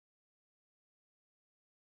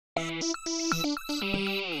Hello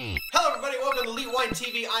everybody, welcome to Elite Wine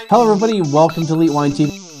TV. Hello everybody, welcome to Elite Wine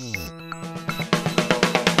TV.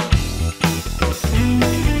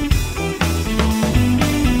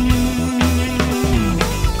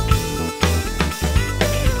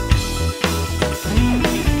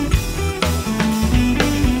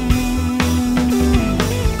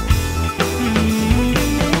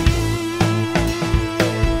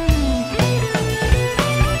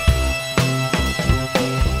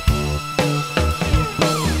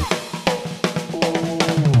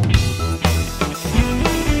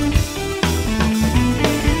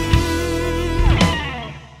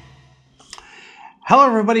 Hello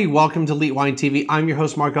everybody, welcome to Elite Wine TV. I'm your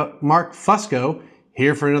host Mark Fusco,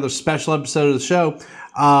 here for another special episode of the show.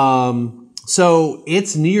 So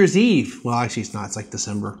it's New Year's Eve. Well, actually it's not, it's like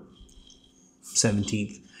December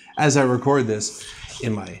 17th as I record this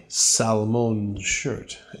in my Salmon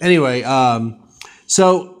shirt. Anyway,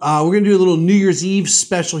 so we're gonna do a little New Year's Eve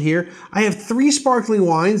special here. I have 3 sparkling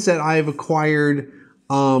wines that I've acquired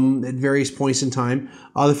at various points in time.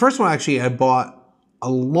 The first one actually I bought a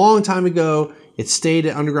long time ago. It stayed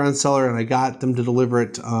at Underground Cellar, and I got them to deliver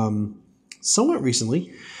it somewhat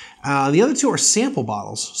recently. The other 2 are sample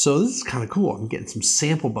bottles, so this is kind of cool. I'm getting some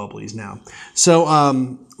sample bubblies now. So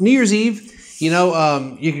New Year's Eve, you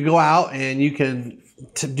know, you can go out and you can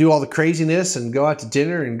do all the craziness and go out to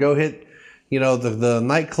dinner and go hit, you know, the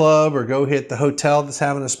nightclub, or go hit the hotel that's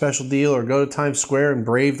having a special deal, or go to Times Square and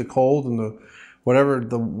brave the cold and the whatever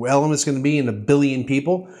the element's going to be and a billion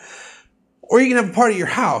people. Or you can have a party at your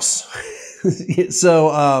house. So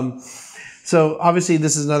obviously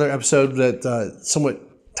this is another episode that somewhat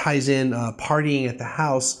ties in partying at the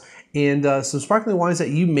house, and some sparkling wines that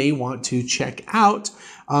you may want to check out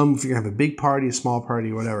if you're gonna have a big party, a small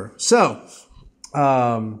party, whatever. So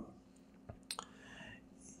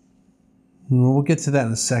we'll get to that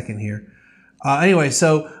in a second here. Anyway,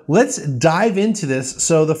 so let's dive into this.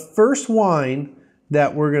 So the first wine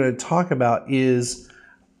that we're going to talk about is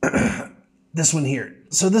this one here.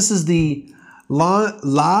 So this is the La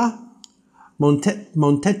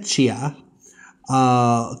Montecchia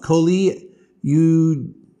Cuvee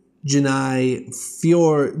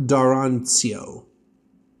Fior d'Arancio,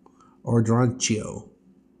 or D'Arancio.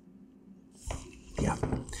 Yeah.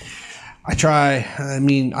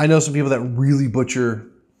 I know some people that really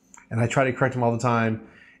butcher, and I try to correct them all the time.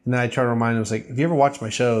 And then I try to remind them, it's like, if you ever watch my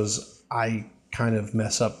shows, I kind of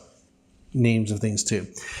mess up names of things too.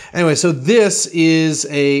 Anyway, so this is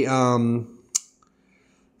a, it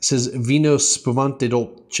says Vino Spumante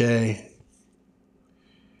Dolce.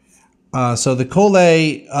 So the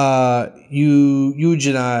Cuvee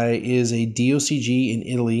Eugenii is a DOCG in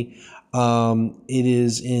Italy. It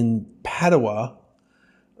is in Padua,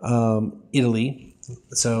 Italy.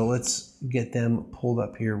 So let's get them pulled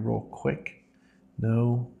up here real quick.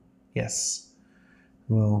 No. Yes.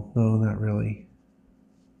 Well, no, not really.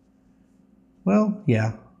 Well,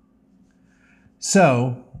 yeah.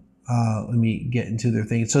 So let me get into their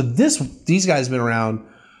thing. So these guys have been around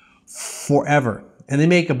forever, and they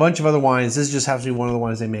make a bunch of other wines. This just happens to be one of the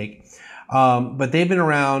wines they make. But they've been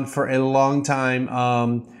around for a long time.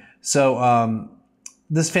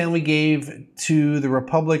 This family gave to the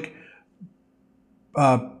Republic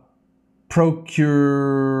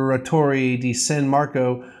Procuratori di San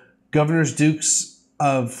Marco, governors, dukes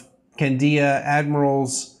of Candia,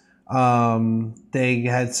 admirals. They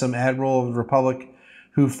had some admiral of the Republic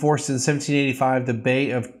who forced in 1785 the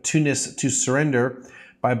Bay of Tunis to surrender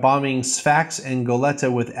by bombing Sfax and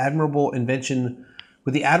Goletta with the admirable invention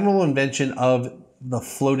of the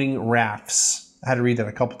floating rafts. I had to read that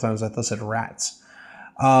a couple times. I thought it said rats.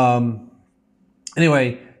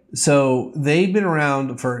 Anyway, so they've been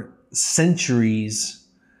around for centuries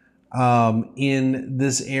in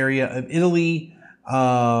this area of Italy.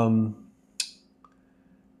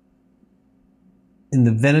 In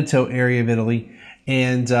the Veneto area of Italy,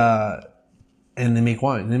 and they make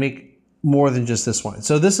wine. They make more than just this wine.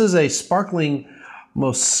 So this is a sparkling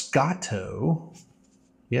Moscato.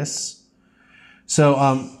 Yes. So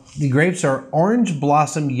the grapes are Orange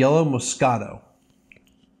Blossom Yellow Moscato.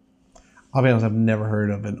 I'll be honest, I've never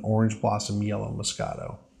heard of an Orange Blossom Yellow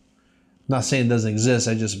Moscato. I'm not saying it doesn't exist,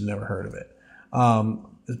 I just have never heard of it.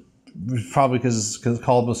 Probably because it's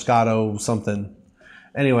called Moscato something.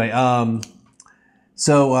 Anyway,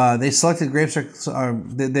 so they selected grapes.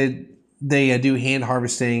 They do hand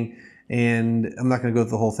harvesting, and I'm not going to go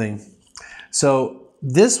through the whole thing. So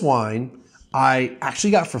this wine I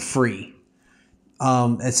actually got for free.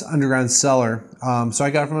 It's Underground Cellar. So I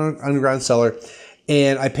got it from Underground Cellar,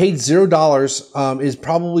 and I paid $0. It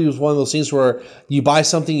probably was one of those things where you buy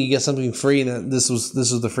something, you get something free, and this was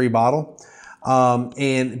the free bottle.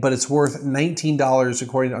 But it's worth $19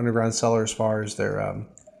 according to Underground Cellar as far as their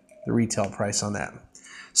the retail price on that.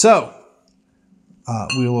 So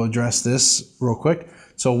we will address this real quick.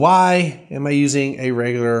 So why am I using a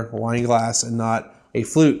regular wine glass and not a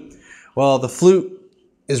flute? Well, the flute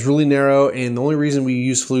is really narrow, and the only reason we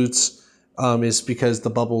use flutes is because the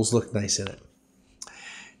bubbles look nice in it.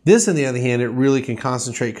 This, on the other hand, it really can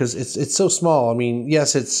concentrate because it's so small. I mean,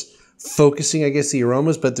 yes, it's focusing, I guess, the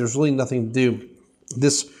aromas, but there's really nothing to do.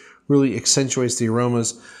 This really accentuates the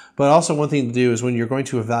aromas. But also one thing to do is when you're going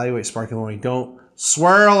to evaluate sparkling wine, don't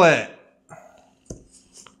swirl it.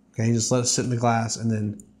 Okay, just let it sit in the glass and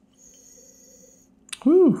then,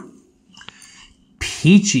 whew,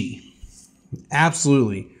 peachy.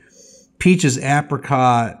 Absolutely. Peaches,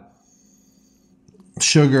 apricot,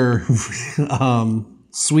 sugar,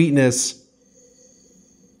 sweetness,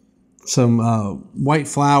 some white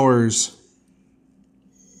flowers,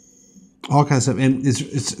 all kinds of stuff. And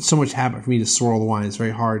it's so much habit for me to swirl the wine. It's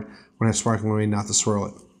very hard when I have sparkling wine not to swirl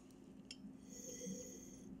it.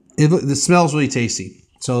 It smells really tasty.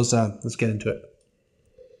 So let's get into it.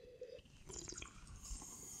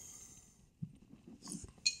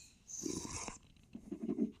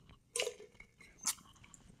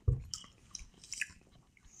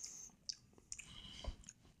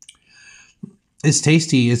 It's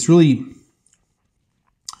tasty. It's really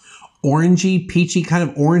orangey, peachy, kind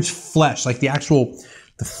of orange flesh, like the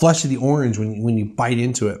flesh of the orange when you bite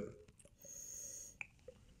into it.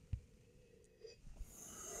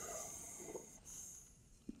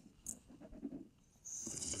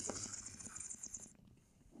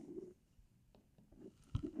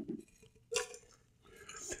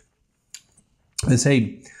 I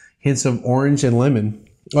say hints of orange and lemon.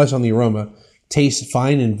 Oh, that's on the aroma. Taste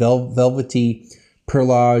fine and velvety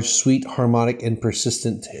perlage, sweet, harmonic, and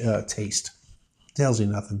persistent taste. Tells you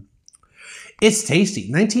nothing. It's tasty.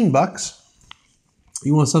 19 bucks.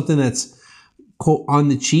 You want something that's quote on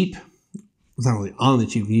the cheap? It's not really on the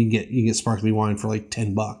cheap. You get sparkling wine for like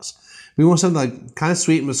 10 bucks. We want something like kind of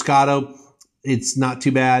sweet Moscato. It's not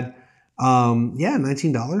too bad. Yeah,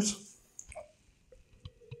 $19.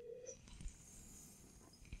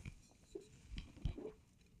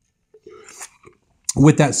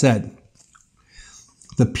 With that said,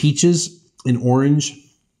 the peaches and orange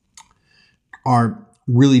are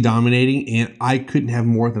really dominating, and I couldn't have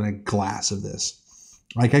more than a glass of this.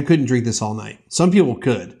 Like, I couldn't drink this all night. Some people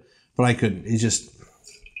could, but I couldn't.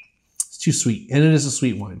 It's too sweet, and it is a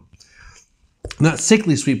sweet wine. Not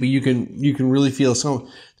sickly sweet, but you can really feel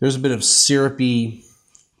there's a bit of syrupy,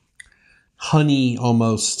 honey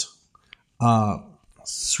almost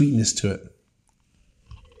sweetness to it.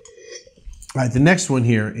 All right, the next one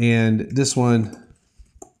here, and this one,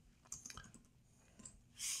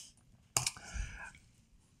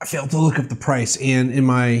 I failed to look up the price, and in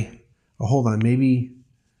my, oh, hold on, maybe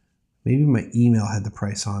my email had the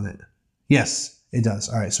price on it. Yes, it does.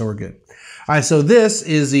 All right, so we're good. All right, so this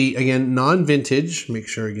is the, again, non-vintage, make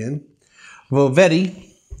sure again, Voveti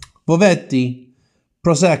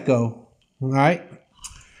Prosecco. All right.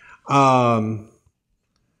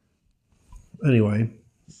 Anyway.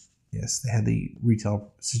 Yes, they had the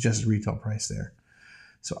suggested retail price there.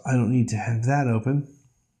 So I don't need to have that open.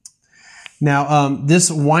 Now, this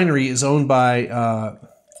winery is owned by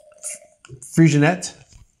Freixenet,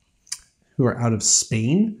 who are out of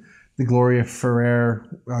Spain, the Gloria Ferrer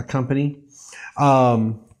company.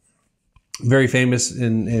 Very famous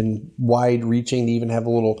and wide-reaching. They even have a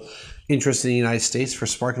little interest in the United States for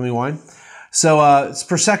sparkling wine. So it's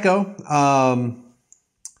Prosecco.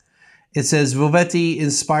 It says Voveti,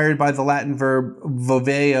 inspired by the Latin verb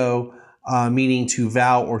voveo, meaning to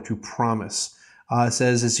vow or to promise. It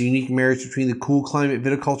says it's a unique marriage between the cool climate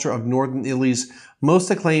viticulture of northern Italy's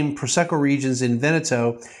most acclaimed Prosecco regions in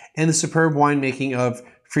Veneto and the superb winemaking of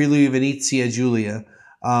Friuli Venezia Giulia.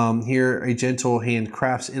 Here, a gentle hand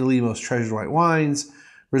crafts Italy's most treasured white wines,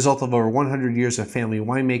 result of over 100 years of family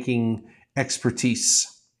winemaking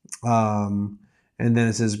expertise. And then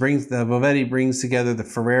it says, Voveti brings together the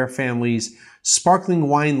Ferrer family's sparkling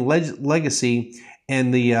wine legacy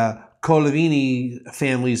and the Colavini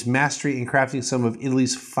family's mastery in crafting some of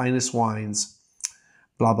Italy's finest wines.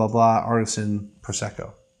 Blah, blah, blah, artisan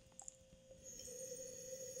Prosecco.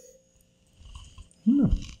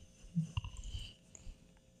 Now,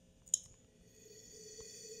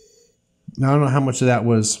 I don't know how much of that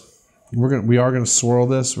was. We are going to swirl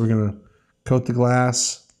this. We're going to coat the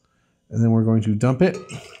glass. And then we're going to dump it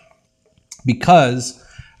because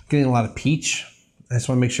I'm getting a lot of peach. I just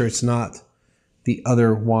want to make sure it's not the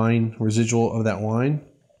other wine, residual of that wine.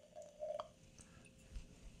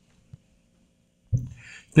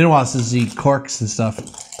 Been a while since the corks and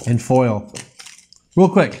stuff and foil. Real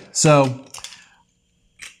quick, so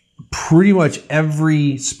pretty much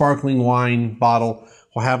every sparkling wine bottle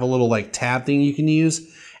will have a little like tab thing you can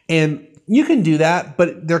use, and you can do that,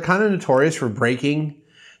 but they're kind of notorious for breaking.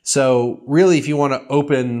 So really, if you want to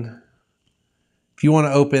open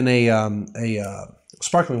a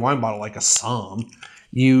sparkling wine bottle like a Somm,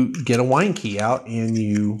 you get a wine key out and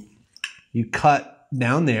you cut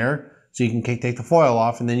down there so you can take the foil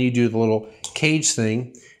off, and then you do the little cage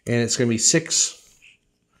thing, and it's going to be six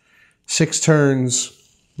turns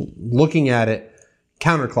looking at it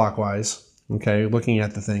counterclockwise, okay, looking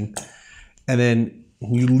at the thing, and then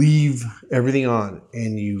you leave everything on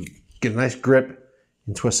and you get a nice grip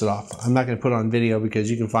and twist it off. I'm not going to put it on video because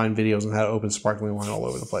you can find videos on how to open sparkling wine all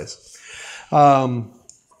over the place.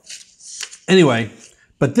 Anyway,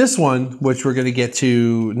 but this one, which we're going to get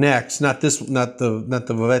to next, not the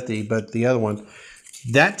Voveti, but the other one,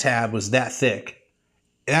 that tab was that thick.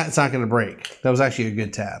 That's not going to break. That was actually a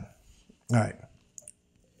good tab. All right.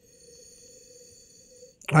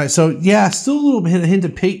 All right, so yeah, still a little bit, a hint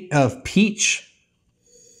of peach,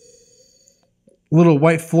 a little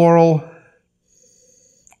white floral,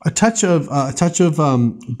 a touch of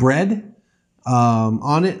bread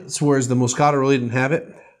on it, whereas the Moscato really didn't have it.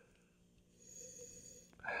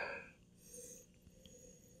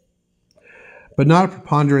 But not a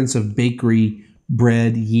preponderance of bakery,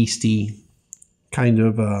 bread, yeasty kind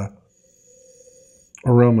of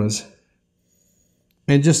aromas.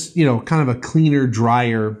 And just, you know, kind of a cleaner,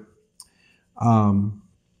 drier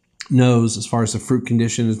nose as far as the fruit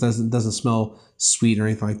condition. It doesn't smell sweet or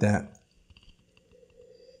anything like that.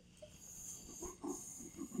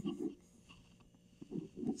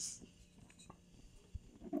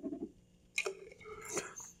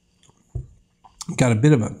 Got a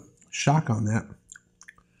bit of a shock on that.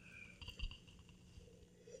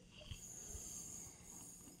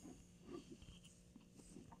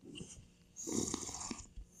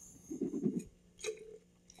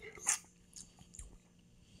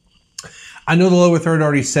 I know the lower third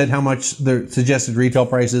already said how much the suggested retail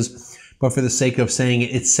price is, but for the sake of saying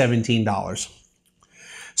it, it's $17.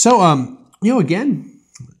 So, you know, again,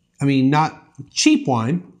 I mean, not cheap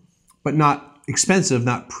wine, but not expensive,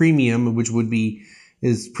 not premium, which would be,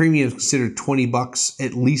 is premium is considered $20,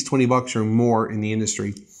 at least $20 or more in the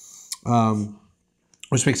industry.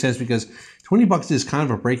 Which makes sense because $20 is kind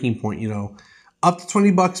of a breaking point, you know. Up to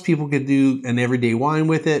 $20, people could do an everyday wine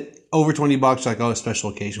with it. Over $20, like, oh, a special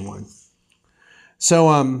occasion wine.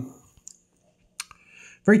 So,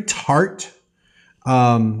 very tart,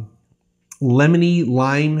 lemony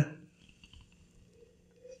lime.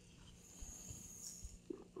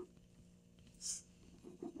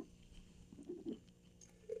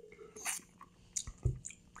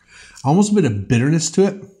 Almost a bit of bitterness to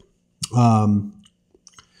it.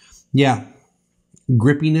 Yeah,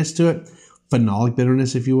 grippiness to it. Phenolic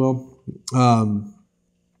bitterness, if you will.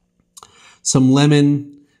 Some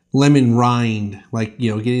lemon rind, like,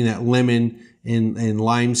 you know, getting that lemon and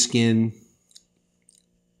lime skin.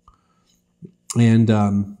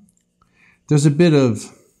 And there's a bit of,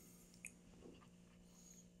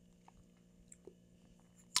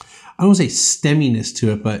 I don't want to say stemminess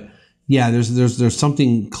to it, but yeah, there's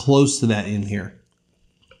something close to that in here.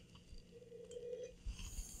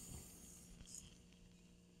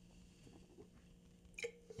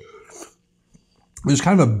 There's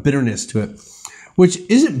kind of a bitterness to it, which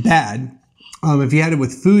isn't bad. If you had it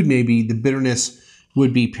with food, maybe the bitterness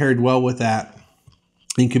would be paired well with that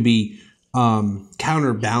and could be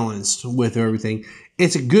counterbalanced with everything.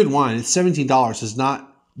 It's a good wine. It's $17. It's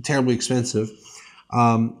not terribly expensive.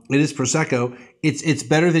 It is Prosecco. It's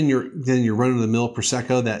better than your run-of-the-mill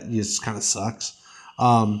Prosecco that just kind of sucks.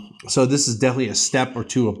 So this is definitely a step or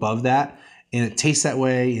two above that, and it tastes that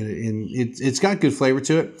way, and it's got good flavor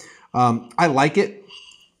to it. I like it.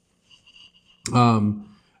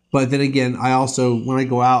 But then again, I also, when I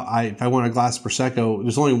go out, if I want a glass of Prosecco,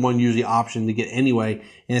 there's only one usually option to get anyway,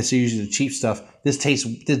 and it's usually the cheap stuff. This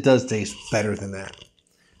does taste better than that.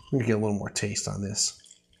 I'm gonna get a little more taste on this.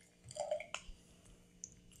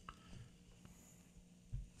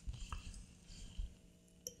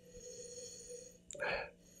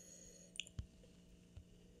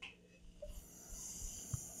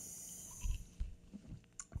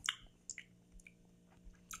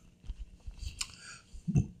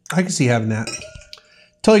 I can see having that.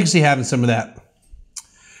 Totally can see having some of that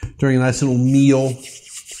during a nice little meal,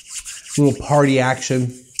 little party action.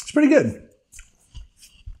 It's pretty good.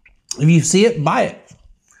 If you see it, buy it.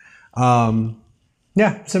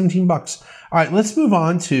 Yeah, 17 bucks. All right, let's move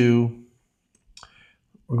on to,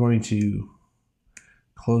 we're going to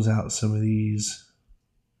close out some of these.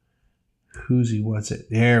 Who's what's it?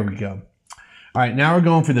 There we go. All right, now we're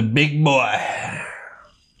going for the big boy.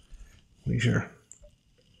 Make sure.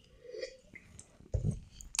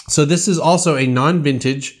 So this is also a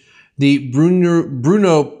non-vintage, the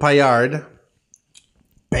Bruno Paillard.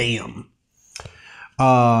 Bam.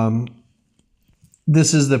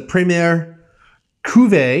 This is the Premier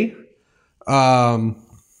Cuvee.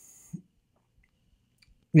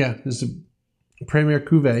 Yeah, this is a Premier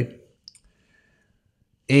Cuvee.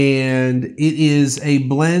 And it is a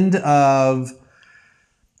blend of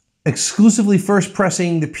exclusively first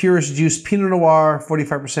pressing the purest juice Pinot Noir,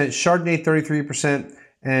 45%, Chardonnay, 33%,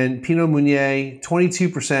 and Pinot Meunier,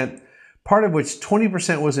 22%, part of which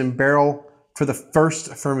 20% was in barrel for the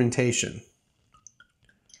first fermentation.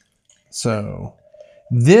 So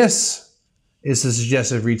this is the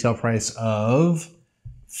suggested retail price of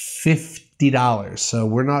 $50. So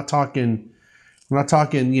we're not talking,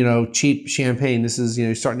 you know, cheap champagne. This is, you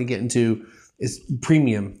know, starting to get into its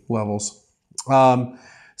premium levels.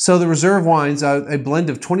 So the reserve wines, a blend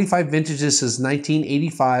of 25 vintages since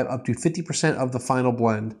 1985, up to 50% of the final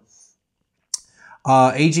blend.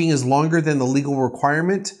 Aging is longer than the legal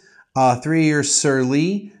requirement. 3 years sur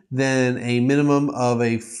lie, then a minimum of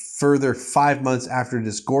a further 5 months after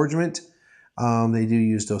disgorgement. They do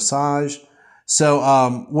use dosage.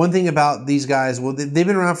 So one thing about these guys, well, they've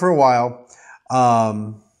been around for a while. Let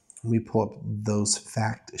me pull up those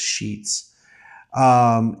fact sheets.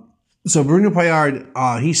 So Bruno Paillard,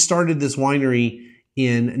 he started this winery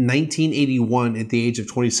in 1981 at the age of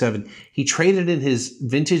 27. He traded in his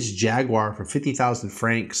vintage Jaguar for 50,000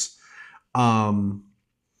 francs.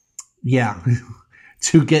 Yeah,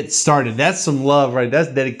 to get started. That's some love, right? That's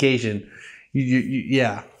dedication.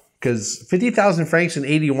 Yeah, because 50,000 francs in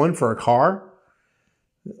 81 for a car.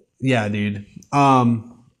 Yeah, dude. So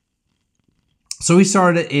he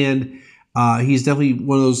started, and he's definitely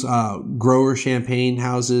one of those grower champagne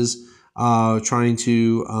houses trying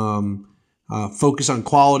to focus on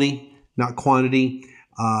quality, not quantity.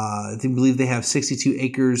 I believe they have 62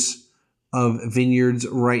 acres of vineyards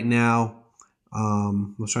right now. I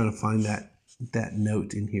was trying to find that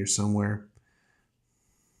note in here somewhere.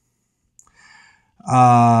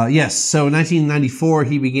 Yes, so in 1994,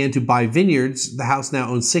 he began to buy vineyards. The house now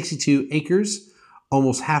owns 62 acres,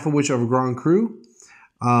 almost half of which are Grand Cru.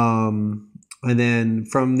 And then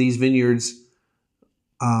from these vineyards,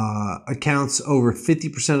 accounts over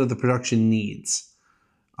 50% of the production needs.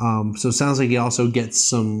 So it sounds like he also gets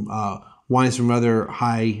some wines from other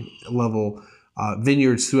high-level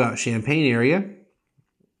vineyards throughout Champagne area.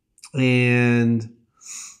 And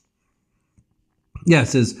yeah, it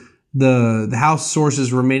says the house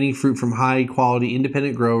sources remaining fruit from high-quality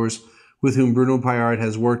independent growers with whom Bruno Paillard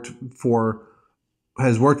has worked with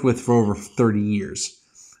for over 30 years.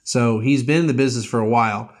 So he's been in the business for a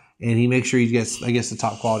while, and he makes sure he gets, I guess, the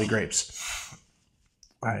top quality grapes.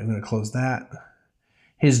 All right, I'm going to close that.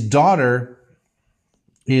 His daughter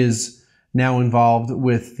is now involved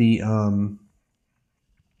with the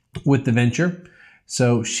venture,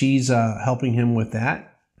 so she's helping him with that.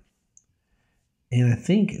 And I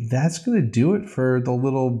think that's going to do it for the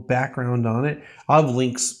little background on it. I'll have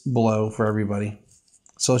links below for everybody.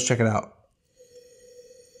 So let's check it out.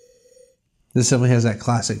 This definitely has that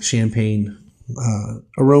classic champagne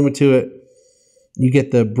aroma to it. You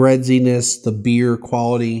get the breadsiness, the beer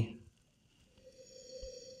quality.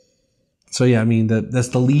 So yeah, I mean, that's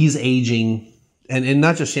the lees aging. And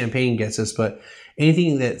not just champagne gets this, but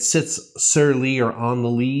anything that sits sur lie or on the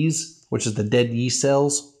lees, which is the dead yeast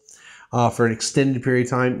cells, for an extended period of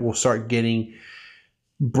time, will start getting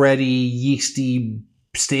bready, yeasty,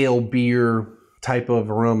 stale beer type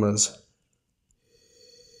of aromas.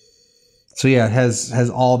 So yeah, it has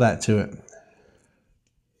all that to it.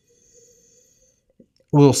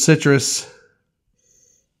 A little citrus.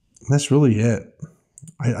 That's really it.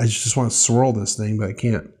 I just want to swirl this thing, but I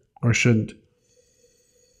can't, or shouldn't.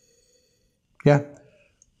 Yeah.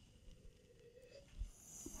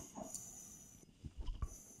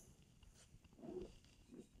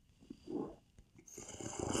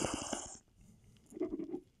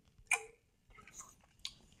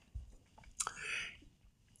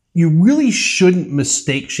 You really shouldn't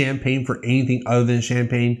mistake champagne for anything other than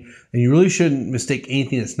champagne, and you really shouldn't mistake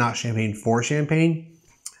anything that's not champagne for champagne.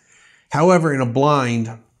 However, in a blind,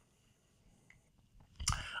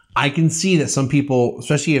 I can see that some people,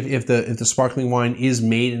 especially if the sparkling wine is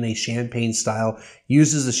made in a champagne style,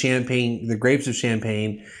 uses the grapes of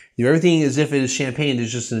champagne, everything as if it is champagne,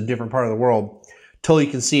 it's just in a different part of the world. Totally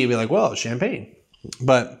can see it, be like, well, it's champagne.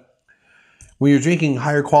 But when you're drinking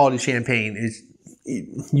higher quality champagne,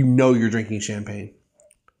 you know you're drinking champagne.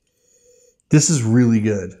 This is really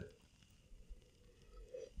good.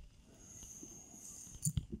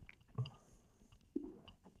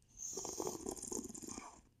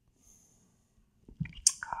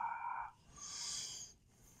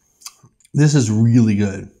 This is really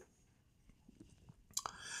good.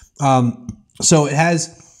 So it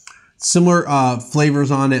has similar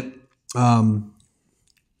flavors on it.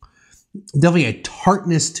 Definitely a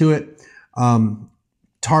tartness to it.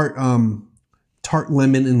 Tart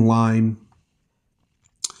lemon and lime.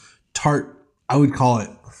 Tart, I would call it,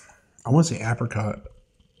 I want to say apricot.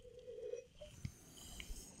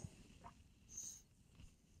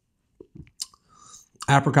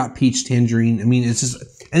 Apricot, peach, tangerine. I mean, it's just,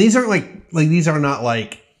 and these aren't like these are not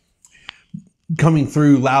like coming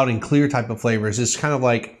through loud and clear type of flavors. It's kind of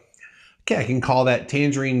like, okay, I can call that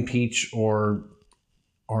tangerine, peach, or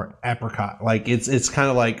apricot. Like it's kind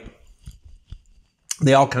of like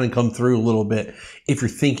they all kind of come through a little bit if you're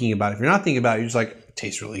thinking about it. If you're not thinking about it, you're just like, it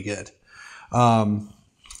tastes really good.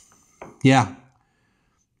 Yeah.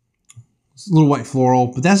 It's a little white floral,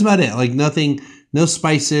 but that's about it. Like nothing, no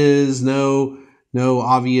spices, no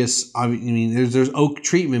obvious. I mean, there's oak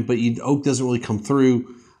treatment, but oak doesn't really come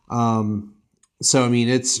through. So I mean,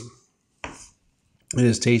 it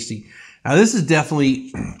is tasty. Now this is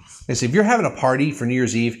definitely, I say, if you're having a party for New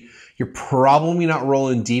Year's Eve, you're probably not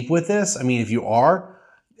rolling deep with this. I mean, if you are,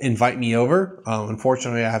 invite me over.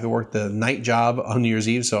 Unfortunately, I have to work the night job on New Year's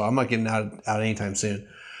Eve, so I'm not getting out anytime soon.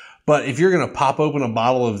 But if you're gonna pop open a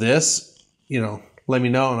bottle of this, let me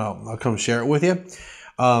know and I'll come share it with you.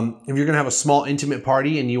 If you're gonna have a small intimate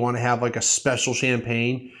party and you want to have like a special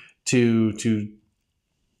champagne to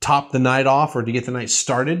top the night off or to get the night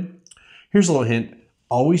started, here's a little hint.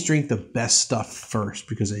 Always drink the best stuff first,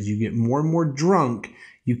 because as you get more and more drunk,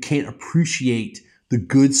 you can't appreciate the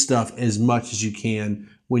good stuff as much as you can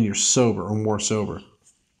when you're sober or more sober.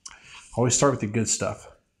 Always start with the good stuff.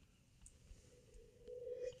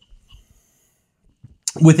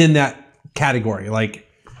 Within that category, like,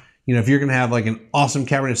 if you're going to have like an awesome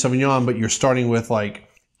Cabernet Sauvignon, but you're starting with like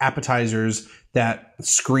appetizers that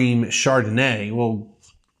scream Chardonnay, well,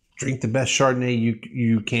 drink the best Chardonnay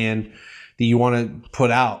you can, that you want to put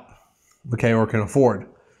out, okay, or can afford.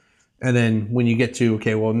 And then when you get to,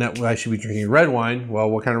 okay, well, I should be drinking red wine. Well,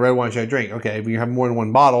 what kind of red wine should I drink? Okay, if you have more than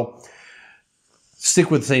one bottle, stick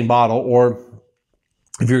with the same bottle. Or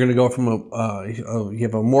if you're going to go from you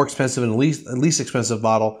have a more expensive and least expensive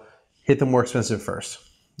bottle, hit the more expensive first.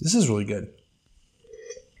 This is really good.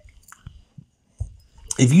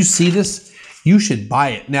 If you see this, you should buy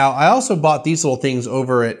it. Now, I also bought these little things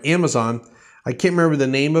over at Amazon. I can't remember the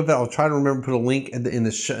name of it. I'll try to remember to put a link in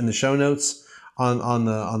the show notes on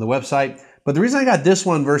the website. But the reason I got this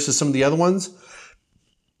one versus some of the other ones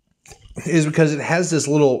is because it has this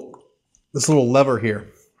little lever here.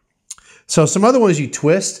 So some other ones you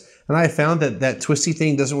twist, and I found that twisty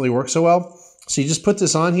thing doesn't really work so well. So you just put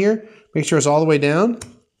this on here, make sure it's all the way down,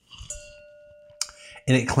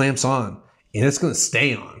 and it clamps on, and it's going to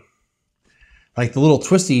stay on. Like the little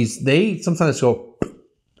twisties, they sometimes go, and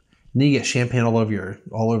then you get champagne all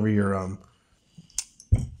over your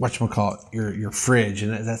whatchamacallit, your fridge,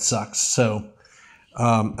 and that sucks. So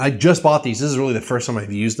I just bought these. This is really the first time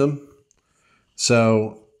I've used them.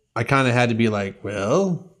 So I kind of had to be like,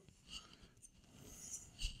 well,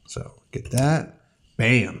 so get that,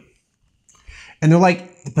 bam. And they're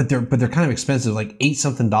like, but they're kind of expensive, like $8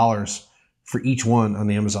 something for each one on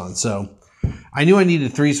Amazon. So I knew I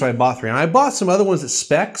needed 3, so I bought 3. And I bought some other ones at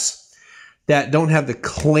Specs that don't have the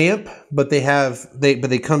clamp, but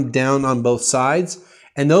they come down on both sides.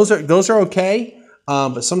 And those are okay,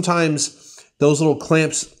 but sometimes those little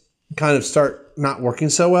clamps kind of start not working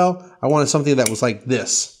so well. I wanted something that was like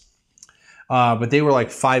this, but they were like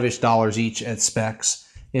 $5-ish each at Specs.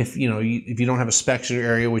 If you don't have a Specs in your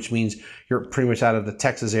area, which means you're pretty much out of the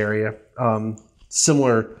Texas area,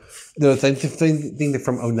 similar. The thing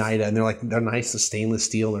from Oneida, and they're nice, the stainless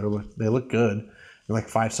steel. They look good. They're like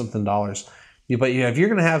 $5 something. But if you're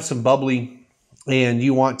gonna have some bubbly and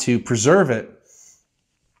you want to preserve it,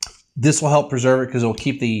 this will help preserve it because it'll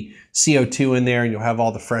keep the CO2 in there, and you'll have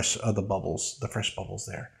all the fresh bubbles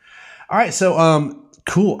there. All right, so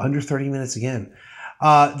cool, under 30 minutes again.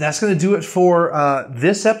 That's going to do it for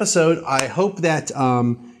this episode. I hope that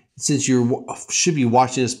since you should be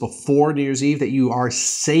watching this before New Year's Eve, that you are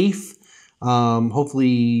safe.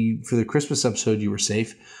 Hopefully for the Christmas episode you were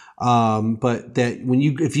safe. But that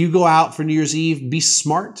if you go out for New Year's Eve, be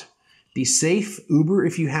smart, be safe. Uber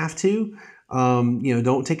if you have to.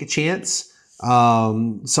 Don't take a chance.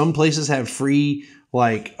 Some places have free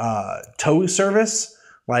like tow service.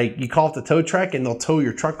 Like you call it the tow truck and they'll tow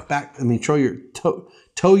your truck back. I mean,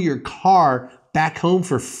 tow your car back home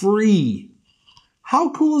for free.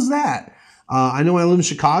 How cool is that? I know when I lived in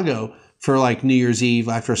Chicago for like New Year's Eve,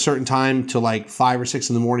 after a certain time to like 5 or 6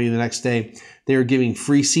 in the morning the next day, they were giving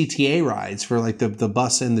free CTA rides for like the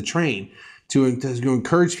bus and the train to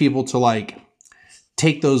encourage people to like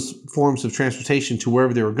take those forms of transportation to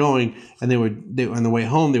wherever they were going, and on the way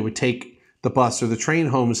home they would take the bus or the train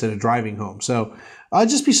home instead of driving home. So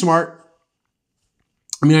just be smart.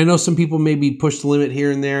 I mean, I know some people maybe push the limit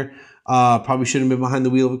here and there. Probably shouldn't have been behind the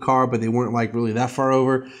wheel of a car, but they weren't like really that far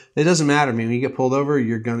over. It doesn't matter. I mean, when you get pulled over,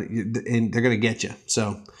 and they're gonna get you.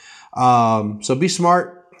 So be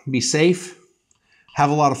smart, be safe, have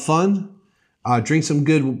a lot of fun, drink some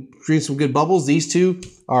good bubbles. These two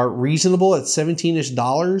are reasonable at $17-ish.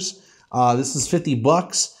 This is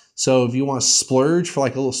 $50. So if you want to splurge for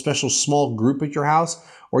like a little special small group at your house,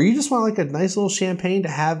 or you just want like a nice little champagne to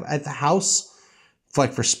have at the house,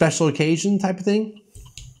 for special occasion type of thing,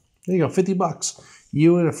 there you go, $50.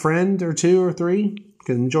 You and a friend or 2 or 3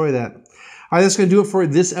 can enjoy that. All right, that's going to do it for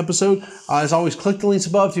this episode. As always, click the links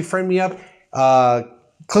above to friend me up.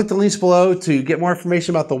 Click the links below to get more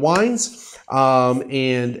information about the wines,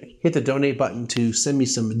 and hit the donate button to send me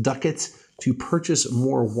some ducats to purchase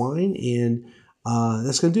more wine. And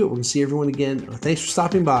that's going to do it. We're going to see everyone again. Thanks for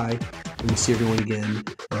stopping by. And we'll see everyone again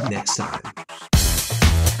next time.